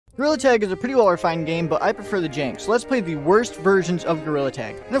Gorilla Tag is a pretty well-refined game, but I prefer the jank, so let's play the worst versions of Gorilla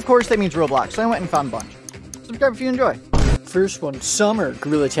Tag. And of course, that means Roblox, so I went and found a bunch. Subscribe if you enjoy. First one, summer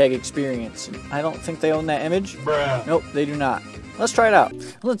Gorilla Tag experience. I don't think they own that image. Bruh. Nope, they do not. Let's try it out.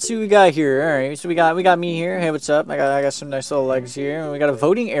 Let's see what we got here. All right, so we got me here. Hey, what's up? I got some nice little legs here. And we got a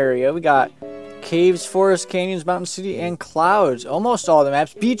voting area. We got caves, forests, canyons, mountain city, and clouds. Almost all the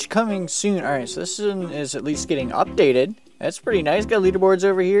maps. Beach coming soon. All right, so this one is at least getting updated. That's pretty nice. Got leaderboards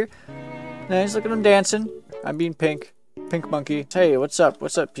over here. Nice. Look at them dancing. I'm being pink. Pink monkey. Hey, what's up?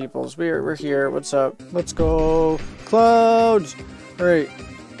 What's up, peoples? We're here. What's up? Let's go. Clouds. All right.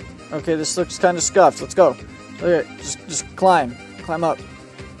 Okay, this looks kind of scuffed. Let's go. Okay, just climb. Climb up.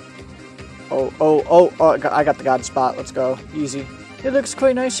 Oh, I got the god spot. Let's go. Easy. It looks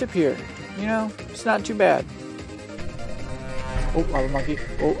quite nice up here. You know, it's not too bad. Oh, lava monkey.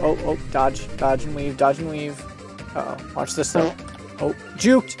 Oh. Dodge and weave. Dodge and weave. Uh-oh. Watch this, though. Oh,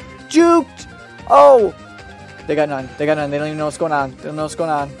 juked. Oh! They got none. They don't even know what's going on. They don't know what's going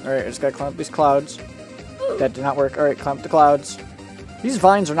on. Alright, I just gotta climb up these clouds. That did not work. Alright, climb up the clouds. These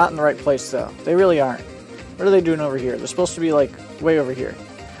vines are not in the right place, though. They really aren't. What are they doing over here? They're supposed to be, like, way over here.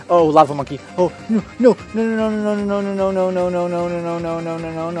 Oh, lava monkey. Oh, no. Oh,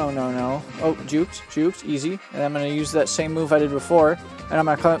 juked. Easy. And I'm gonna use that same move I did before. And I'm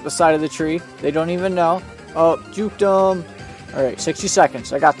gonna climb up the side of the tree. They don't even know. Oh, juked them. Alright, 60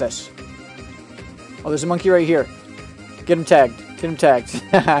 seconds. I got this. Oh, there's a monkey right here. Get him tagged.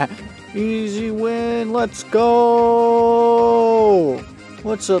 Easy win. Let's go.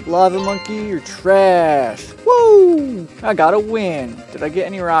 What's up, lava monkey? You're trash. Woo! I got a win. Did I get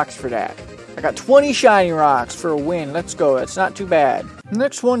any rocks for that? I got 20 shiny rocks for a win. Let's go. That's not too bad.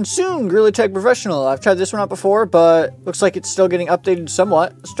 Next one soon. Gorilla Tag Professional. I've tried this one out before, but looks like it's still getting updated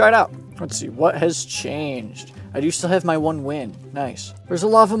somewhat. Let's try it out. Let's see. What has changed? I do still have my one win. Nice. There's a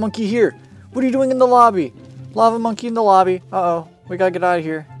lava monkey here. What are you doing in the lobby? Lava monkey in the lobby. Uh-oh. We gotta get out of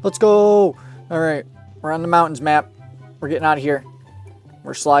here. Let's go. Alright. We're on the mountains map. We're getting out of here.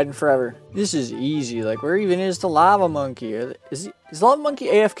 We're sliding forever. This is easy. Like, where even is the lava monkey? Is the lava monkey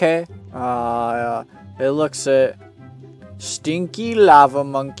AFK? It looks at stinky lava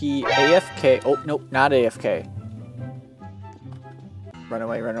monkey AFK. Oh, nope. Not AFK. Run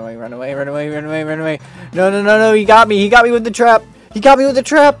away. No. He got me with the trap.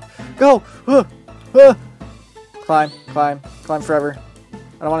 Go. Climb forever.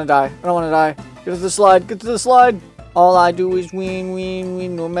 I don't want to die. Get to the slide. All I do is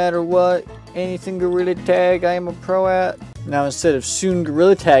win, no matter what. Anything Gorilla Tag, I am a pro at. Now instead of soon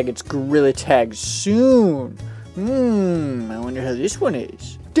Gorilla Tag, it's Gorilla Tag soon. I wonder how this one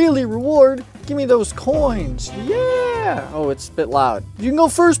is. Daily reward, give me those coins. Yeah. Oh, it's a bit loud. You can go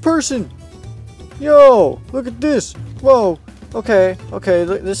first person. Yo, look at this. Whoa. Okay.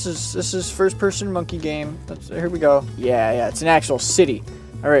 Look, this is first person monkey game. Here we go. Yeah. It's an actual city.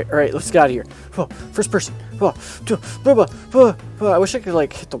 All right. Let's get out of here. Whoa, first person. Whoa. I wish I could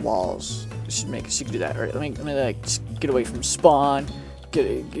like hit the walls. So you could do that. All right. Let me like just get away from spawn. Get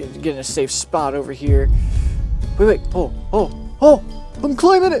in a safe spot over here. Wait. Oh. I'm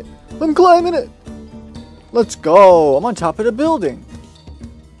climbing it. Let's go. I'm on top of the building.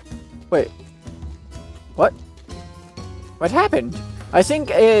 Wait. What? What happened? I think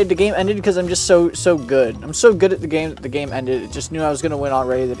the game ended because I'm just so good. I'm so good at the game that the game ended. It just knew I was gonna win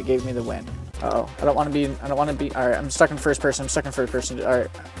already that it gave me the win. Uh-oh. I don't want to be. All right. I'm stuck in first person. All right.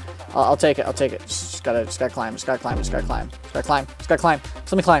 I'll take it. Just gotta climb. Just gotta climb. Just let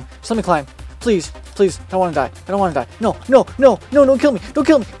me climb. Please. I don't want to die. No. Don't kill me.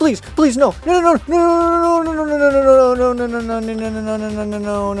 Please. No. No.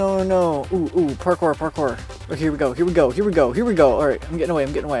 Ooh. Parkour. Oh, here we go. All right. I'm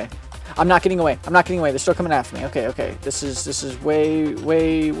getting away. I'm not getting away. They're still coming after me. Okay. This is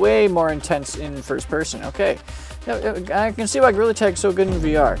way more intense in first person. Okay. I can see why Gorilla Tag's so good in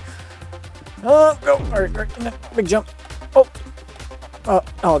VR. Go. All right. Big jump.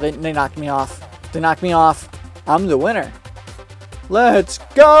 Oh, they knocked me off. I'm the winner. Let's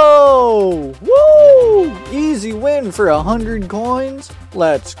go! Woo! Easy win for 100 coins.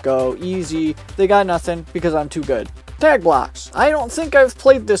 Let's go. Easy. They got nothing because I'm too good. Tag blocks. I don't think I've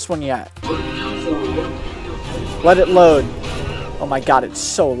played this one yet. Let it load. Oh my god, it's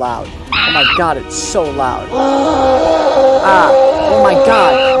so loud. Oh my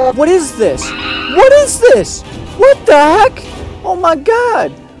god. What is this? What the heck? Oh my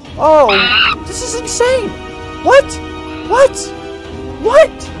god. Oh, this is insane. What?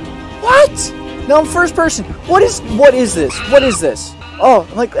 No, I'm first person. What is this? Oh,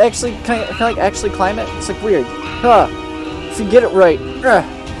 like actually, can I actually climb it? It's like weird. If you get it right.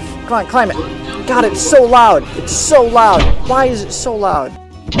 Come on, climb it. God, it's so loud. It's so loud. Why is it so loud?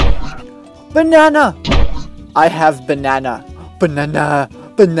 Banana. I have banana. Banana.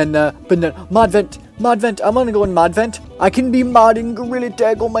 Banana. Banana. Mod vent. Mod vent. I'm gonna go in mod vent. I can be modding Gorilla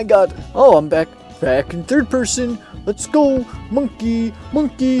Tag. Oh my god. Oh, I'm back. Back in third person. Let's go. Monkey.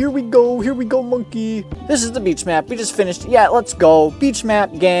 Monkey. Here we go. Here we go, monkey. This is the beach map. We just finished. Yeah, let's go. Beach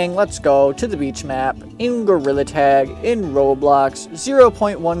map, gang. Let's go to the beach map in Gorilla Tag in Roblox.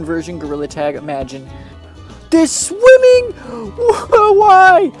 0.1 version Gorilla Tag. Imagine. This swimming.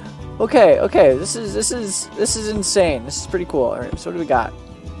 Why? Okay. Okay. This is insane. This is pretty cool. All right. So what do we got?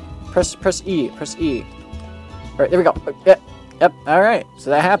 Press E. Press E. All right. There we go. Yep. All right. So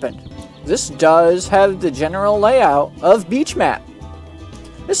that happened. This does have the general layout of beach map.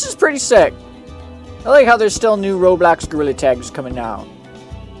 This is pretty sick. I like how there's still new Roblox Gorilla Tags coming out.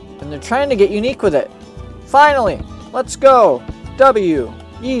 And they're trying to get unique with it. Finally, let's go. W,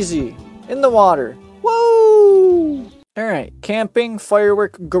 easy, in the water. Woo! Alright, camping,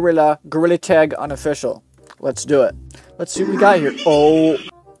 firework, gorilla tag unofficial. Let's do it. Let's see what we got here. Oh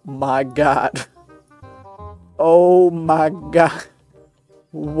my god. Oh my god.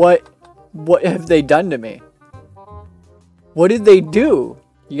 What have they done to me? What did they do?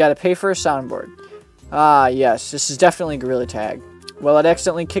 You gotta pay for a soundboard. Ah, yes. This is definitely Gorilla Tag. Well, it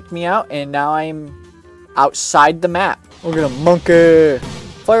accidentally kicked me out, and now I'm outside the map. We're gonna monkey.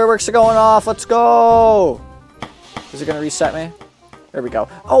 Fireworks are going off. Let's go. Is it gonna reset me? There we go.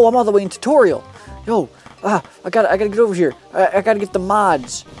 Oh, I'm all the way in tutorial. Yo, I gotta get over here. I gotta get the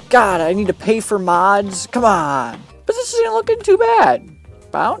mods. God, I need to pay for mods. Come on. But this isn't looking too bad.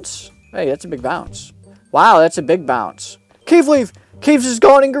 Bounce? Hey, that's a big bounce. Wow, that's a big bounce. Cave wave! Caves is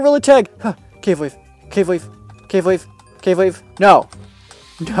gone in Gorilla Tag! Huh. Cave wave. Cave wave. Cave wave. Cave wave. No.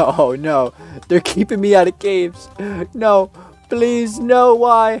 No, no. They're keeping me out of caves. No. Please, no.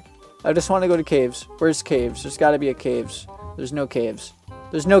 Why? I just want to go to caves. Where's caves? There's got to be a caves. There's no caves.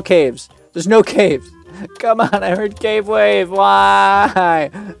 There's no caves. There's no caves. Come on, I heard cave wave. Why?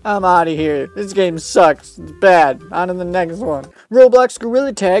 I'm out of here. This game sucks. It's bad. On to the next one. Roblox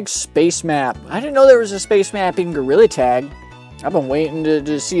Gorilla Tag space map. I didn't know there was a space map in Gorilla Tag. I've been waiting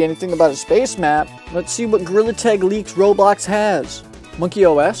to see anything about a space map. Let's see what Gorilla Tag leaks Roblox has. Monkey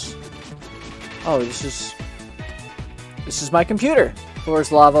OS. Oh, this is my computer.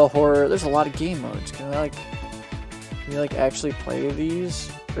 Floors, lava, horror. There's a lot of game modes. Can you like actually play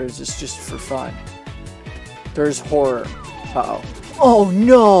these? Or is this just for fun? There's horror. Uh-oh. Oh,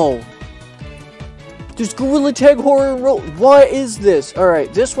 no! There's Gorilla Tag horror. What is this?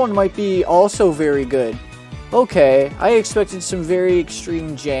 Alright, this one might be also very good. Okay, I expected some very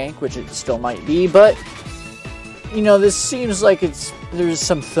extreme jank, which it still might be, but, you know, this seems like there's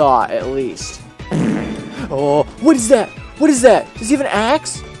some thought, at least. Oh, what is that? What is that? Does he have an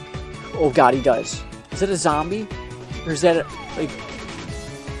axe? Oh, God, he does. Is that a zombie? Or is that,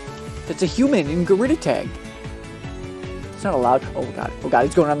 that's a human in Gorilla Tag. It's not allowed. Oh god,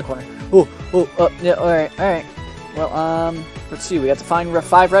 he's going around the corner. Yeah, alright. Well, let's see, we have to find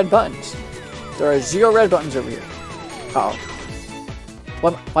 5 red buttons. There are 0 red buttons over here. Uh-oh.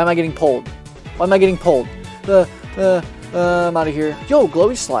 Why am I getting pulled? Why am I getting pulled? I'm out of here. Yo,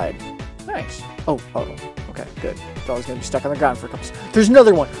 glowy slide. Nice. Oh, okay, good. I thought I was gonna be stuck on the ground for a couple. There's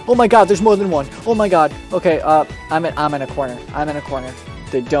another one. Oh my god, there's more than one. Oh my god. Okay, I'm in a corner. I'm in a corner.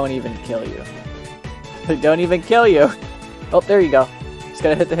 They don't even kill you. They don't even kill you. Oh, there you go. Just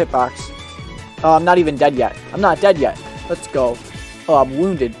gotta hit the hitbox. Oh, I'm not even dead yet. I'm not dead yet. Let's go. Oh, I'm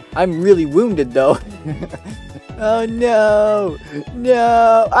wounded. I'm really wounded, though. Oh, no.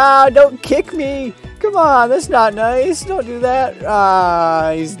 No. Ah, don't kick me. Come on, that's not nice. Don't do that.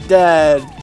 Ah, he's dead.